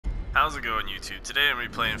How's it going, YouTube? Today I'm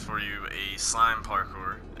replaying for you a slime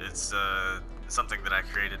parkour. It's something that I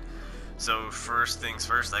created. So first things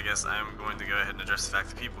first, I guess I'm going to go ahead and address the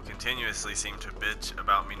fact that people continuously seem to bitch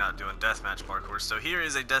about me not doing deathmatch parkour. So here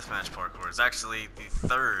is a deathmatch parkour. It's actually the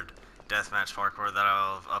third deathmatch parkour that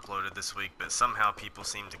I've uploaded this week, but somehow people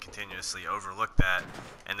seem to continuously overlook that,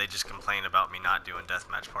 and they just complain about me not doing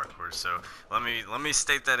deathmatch parkour. So let me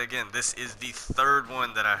state that again. This is the third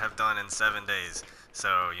one that I have done in 7 days.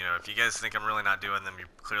 So, if you guys think I'm really not doing them, you're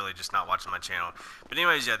clearly just not watching my channel. But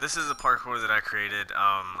anyways, yeah, this is a parkour that I created.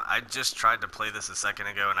 I just tried to play this a second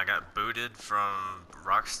ago, and I got booted from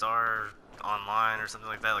Rockstar Online or something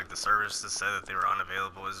like that. Like, the service just said that they were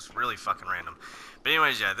unavailable. It was really fucking random. But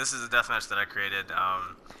anyways, yeah, this is a deathmatch that I created.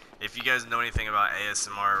 If you guys know anything about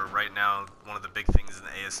ASMR, right now, one of the big things in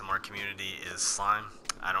the ASMR community is slime.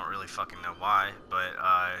 I don't really fucking know why, but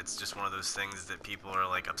it's just one of those things that people are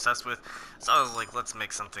like obsessed with. So I was like, let's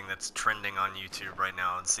make something that's trending on YouTube right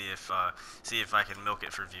now and see if I can milk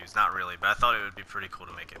it for views. Not really, but I thought it would be pretty cool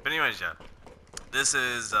to make it. But anyways, yeah, this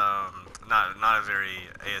is not a very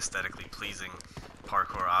aesthetically pleasing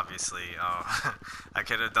parkour, obviously. I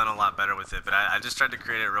could have done a lot better with it, but I just tried to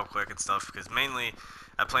create it real quick and stuff because mainly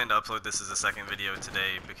I plan to upload this as a second video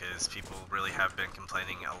today because people really have been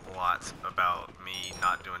complaining a lot about me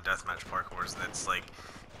not doing deathmatch parkours, and it's like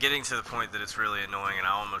getting to the point that it's really annoying, and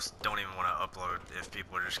I almost don't even want to upload if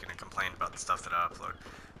people are just going to complain about the stuff that I upload.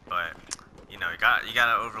 But you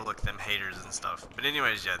gotta overlook them haters and stuff. But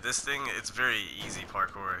anyways, yeah, this thing, it's very easy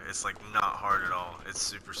parkour. It's like not hard at all. It's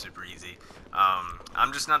super easy.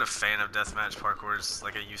 I'm just not a fan of deathmatch parkours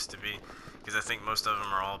like I used to be, because I think most of them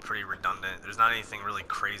are all pretty redundant. There's not anything really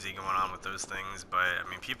crazy going on with those things, but I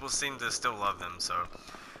mean, people seem to still love them, so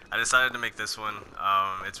I decided to make this one.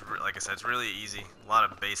 Like I said, it's really easy. A lot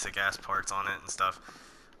of basic ass parts on it and stuff.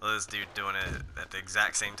 This dude doing it at the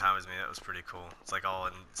exact same time as me, that was pretty cool. It's like all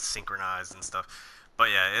synchronized and stuff. But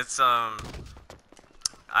yeah, it's I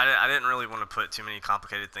didn't really want to put too many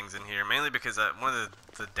complicated things in here, mainly because one of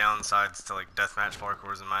the downsides to like deathmatch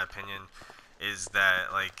parkours, in my opinion, is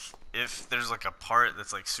that like if there's like a part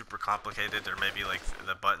that's like super complicated, or maybe like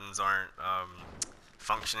the buttons aren't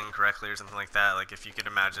functioning correctly or something like that. Like if you could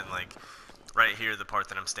imagine like right here, the part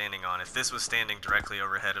that I'm standing on, if this was standing directly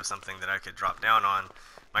overhead of something that I could drop down on,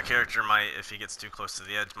 my character might, if he gets too close to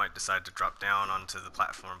the edge, might decide to drop down onto the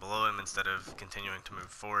platform below him instead of continuing to move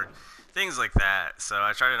forward. Things like that. So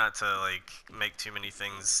I try not to like make too many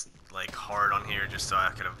things like hard on here, just so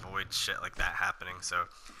I could avoid shit like that happening. So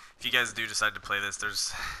if you guys do decide to play this,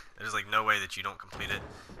 there's like no way that you don't complete it.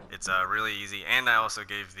 It's really easy, and I also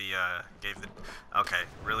gave the okay,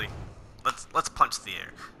 really. Let's punch the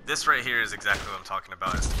air. This right here is exactly what I'm talking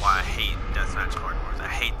about. It's why I hate deathmatch parkours. I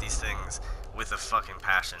hate these things with a fucking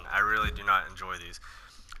passion. I really do not enjoy these.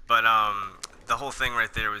 But the whole thing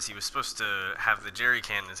right there was he was supposed to have the jerry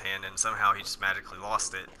can in his hand, and somehow he just magically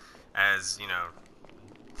lost it, as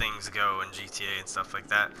things go in GTA and stuff like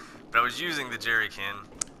that. But I was using the jerry can,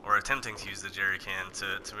 or attempting to use the jerry can,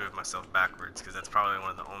 to move myself backwards, because that's probably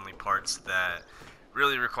one of the only parts that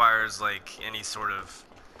really requires like any sort of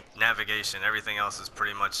navigation. Everything else is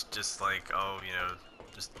pretty much just like, oh,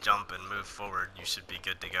 just jump and move forward. You should be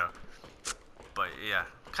good to go. But yeah,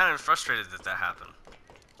 kind of frustrated that that happened.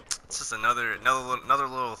 It's just another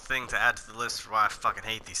little thing to add to the list for why I fucking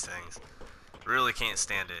hate these things. Really can't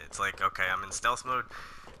stand it. It's like, okay, I'm in stealth mode.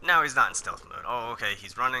 Now he's not in stealth mode. Oh, okay,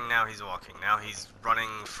 he's running, now he's walking. Now he's running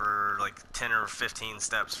for like 10 or 15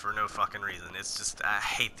 steps for no fucking reason. It's just, I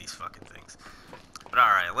hate these fucking things. But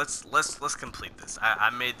alright, let's complete this. I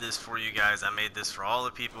made this for you guys. I made this for all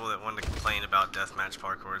the people that wanted to complain about deathmatch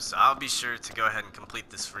parkours. So I'll be sure to go ahead and complete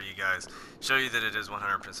this for you guys. Show you that it is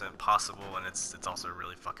 100% possible, and it's also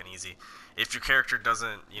really fucking easy. If your character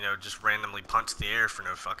doesn't, just randomly punch the air for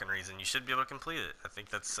no fucking reason, you should be able to complete it. I think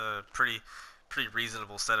that's a pretty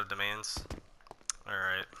reasonable set of demands.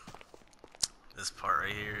 Alright. This part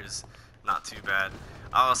right here is not too bad.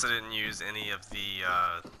 I also didn't use any of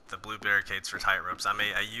the blue barricades for tight ropes. I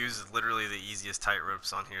used literally the easiest tight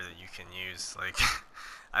ropes on here that you can use. Like,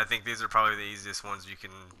 I think these are probably the easiest ones you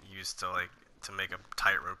can use to make a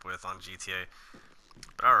tight rope with on GTA.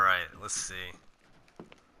 But alright, let's see.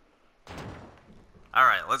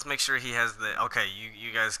 Alright, let's make sure he has the... Okay,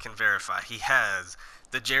 you guys can verify. He has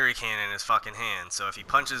the jerry can in his fucking hand. So if he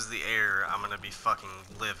punches the air, I'm gonna be fucking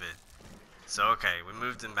livid. So okay, we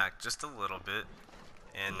moved him back just a little bit.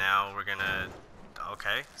 And now we're gonna...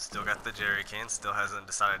 Okay, still got the jerry can. Still hasn't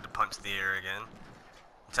decided to punch the air again.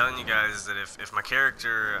 I'm telling you guys that if my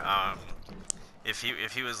character... if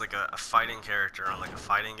he was like a fighting character on like a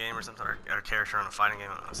fighting game or something, or a character on a fighting game,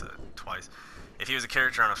 I said it twice. If he was a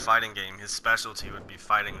character on a fighting game, his specialty would be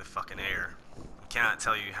fighting the fucking air. I cannot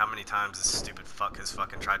tell you how many times this stupid fuck has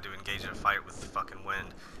fucking tried to engage in a fight with the fucking wind.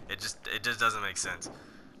 It just doesn't make sense.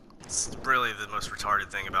 It's really the most retarded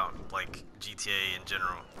thing about, like, GTA in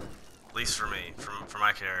general. At least for me, for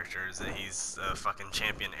my character, is that he's a fucking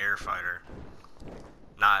champion air fighter.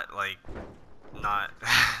 Not like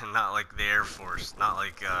like the Air Force, not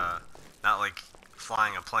like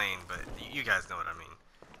flying a plane, but you guys know what I mean.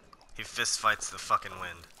 He fist fights the fucking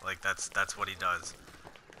wind. Like, that's what he does.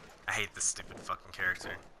 I hate this stupid fucking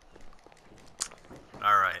character.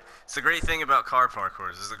 Alright. It's the great thing about car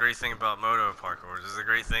parkours. This is the great thing about moto parkours. This is the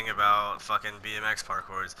great thing about fucking BMX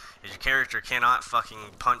parkours. Is your character cannot fucking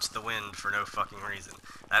punch the wind for no fucking reason.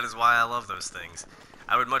 That is why I love those things.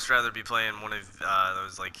 I would much rather be playing one of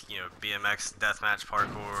those, like, you know, BMX deathmatch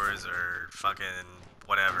parkours or fucking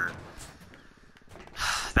whatever.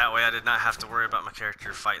 That way I did not have to worry about my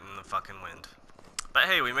character fighting the fucking wind. But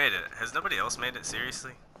hey, we made it. Has nobody else made it?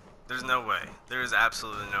 Seriously? There's no way. There is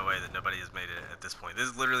absolutely no way that nobody has made it at this point. This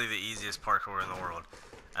is literally the easiest parkour in the world.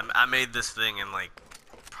 I made this thing in, like,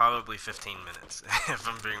 probably 15 minutes, if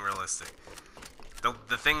I'm being realistic.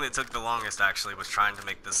 The thing that took the longest, actually, was trying to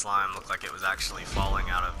make the slime look like it was actually falling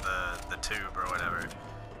out of the tube or whatever.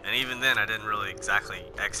 And even then, I didn't really exactly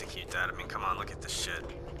execute that. I mean, come on, look at this shit.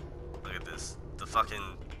 Look at this. The fucking,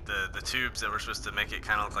 the tubes that were supposed to make it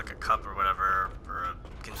kind of look like a cup or whatever, or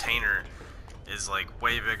a container, is like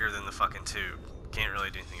way bigger than the fucking tube. Can't really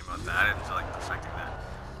do anything about that. I didn't feel like perfecting that.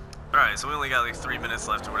 Alright, so we only got like 3 minutes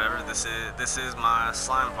left or whatever. This is my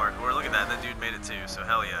slime parkour. Look at that, that dude made it too, so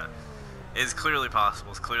hell yeah. It's clearly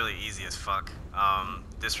possible, it's clearly easy as fuck.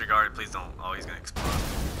 Disregard, please don't, oh, he's gonna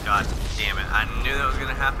explode. God damn it, I knew that was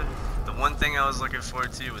gonna happen. The one thing I was looking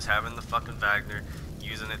forward to was having the fucking Wagner,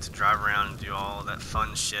 using it to drive around and do all that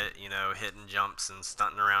fun shit, you know, hitting jumps and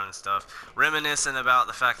stunting around and stuff. Reminiscing about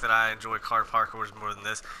the fact that I enjoy car parkours more than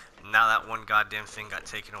this. Now that one goddamn thing got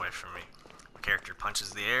taken away from me. My character punches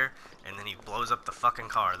the air, and then he blows up the fucking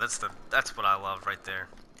car. That's what I love right there.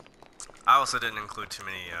 I also didn't include too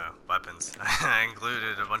many weapons. I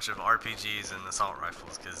included a bunch of RPGs and assault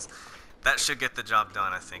rifles, because that should get the job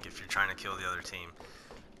done, I think, if you're trying to kill the other team.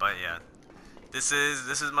 But yeah. This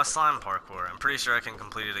is my slime parkour. I'm pretty sure I can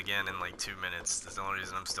complete it again in like 2 minutes. That's the only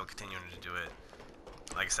reason I'm still continuing to do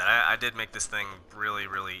it. Like I said, I did make this thing really,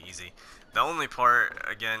 really easy. The only part,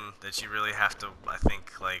 again, that you really have to, I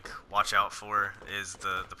think, like, watch out for is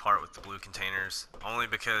the part with the blue containers. Only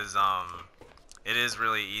because, it is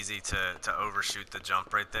really easy to overshoot the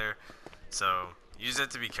jump right there. So, you just have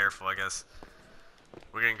to be careful, I guess.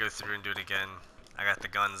 We're gonna go through and do it again. I got the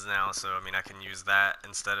guns now, so I mean I can use that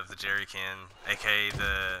instead of the jerry can, aka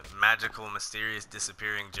the magical, mysterious,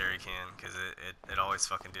 disappearing jerry can, because it always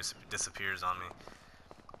fucking disappears on me.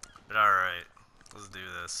 But alright, let's do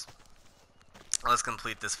this. Let's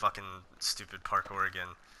complete this fucking stupid parkour again.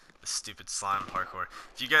 This stupid slime parkour.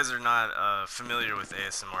 If you guys are not familiar with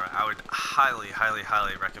ASMR, I would highly, highly,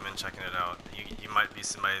 highly recommend checking it out. You might be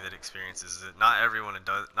somebody that experiences it. Not everyone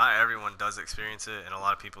does experience it, and a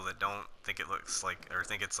lot of people that don't think it looks like, or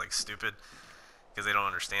think it's like stupid because they don't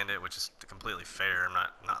understand it, which is completely fair. I'm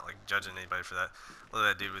not like judging anybody for that. Look at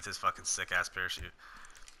that dude with his fucking sick ass parachute.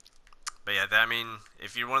 But yeah, I mean,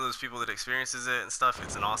 if you're one of those people that experiences it and stuff,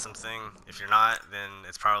 it's an awesome thing. If you're not, then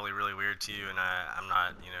it's probably really weird to you, and I'm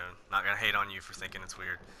not, you know, not gonna hate on you for thinking it's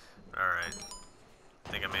weird. Alright. I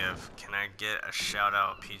think I may have, can I get a shout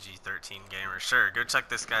out PG-13 gamer? Sure, go check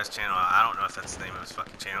this guy's channel out. I don't know if that's the name of his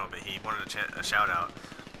fucking channel, but he wanted a shout out.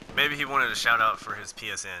 Maybe he wanted a shout out for his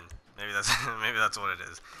PSN. Maybe that's maybe that's what it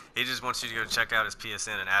is. He just wants you to go check out his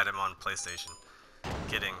PSN and add him on PlayStation.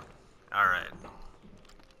 Kidding. Alright.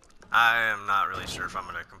 I am not really sure if I'm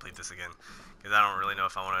going to complete this again, because I don't really know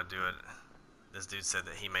if I want to do it. This dude said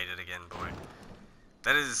that he made it again, boy.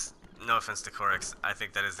 That is, no offense to Corix, I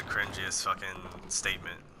think that is the cringiest fucking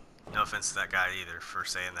statement. No offense to that guy either for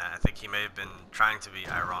saying that. I think he may have been trying to be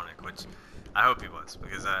ironic, which I hope he was,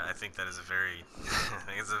 because I think that is a very, I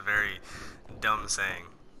think it's a very dumb saying.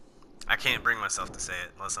 I can't bring myself to say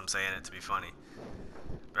it unless I'm saying it to be funny.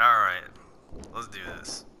 But alright, let's do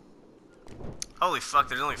this. Holy fuck,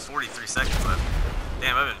 there's only 43 seconds left.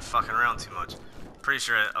 Damn, I've been fucking around too much. Pretty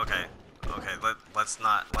sure, okay, okay,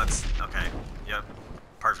 yep,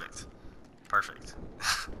 perfect, perfect.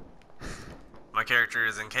 My character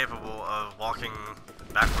is incapable of walking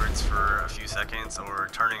backwards for a few seconds or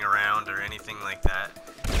turning around or anything like that.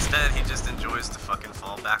 Instead, he just enjoys to fucking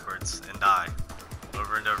fall backwards and die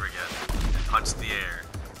over and over again, and punch the air,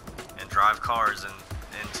 and drive cars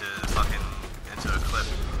into a cliff.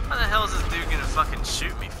 How the hell is this dude gonna fucking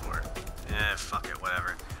shoot me for? Eh, fuck it,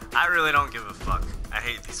 whatever. I really don't give a fuck. I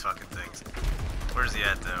hate these fucking things. Where's he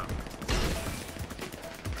at, though?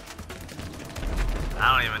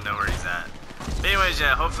 I don't even know where he's at. But anyways,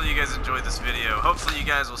 yeah, hopefully you guys enjoyed this video. Hopefully you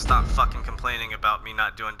guys will stop fucking complaining about me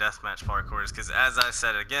not doing deathmatch parkours, because as I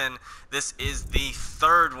said again, this is the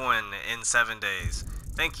third one in 7 days.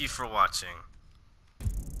 Thank you for watching.